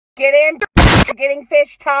Get in. You're getting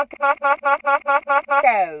fish tacos.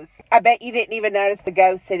 I bet you didn't even notice the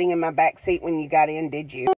ghost sitting in my back seat when you got in,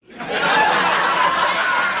 did you?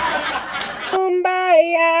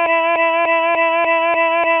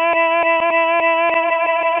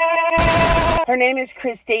 Her name is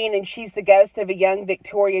Christine, and she's the ghost of a young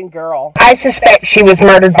Victorian girl. I suspect she was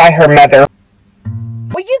murdered by her mother.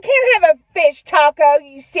 Well, you can't have a fish taco,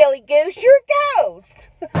 you silly goose. You're a ghost.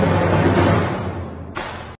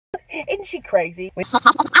 Isn't she crazy?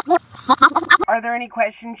 Are there any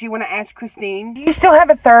questions you want to ask Christine? Do you still have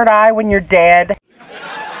a third eye when you're dead?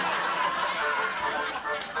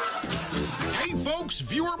 Hey folks,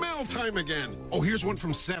 viewer mail time again. Oh, here's one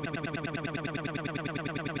from Sally.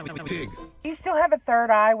 Pig. Do you still have a third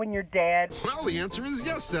eye when you're dead? Well, the answer is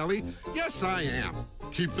yes, Sally. Yes, I am.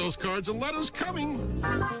 Keep those cards and letters coming.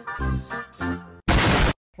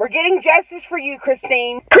 We're getting justice for you,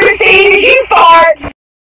 Christine. Christine, did you fart?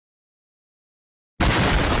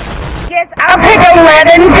 Yes, I'll take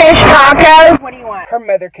 11 fish tacos. What do you want? Her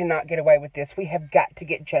mother cannot get away with this. We have got to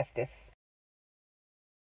get justice.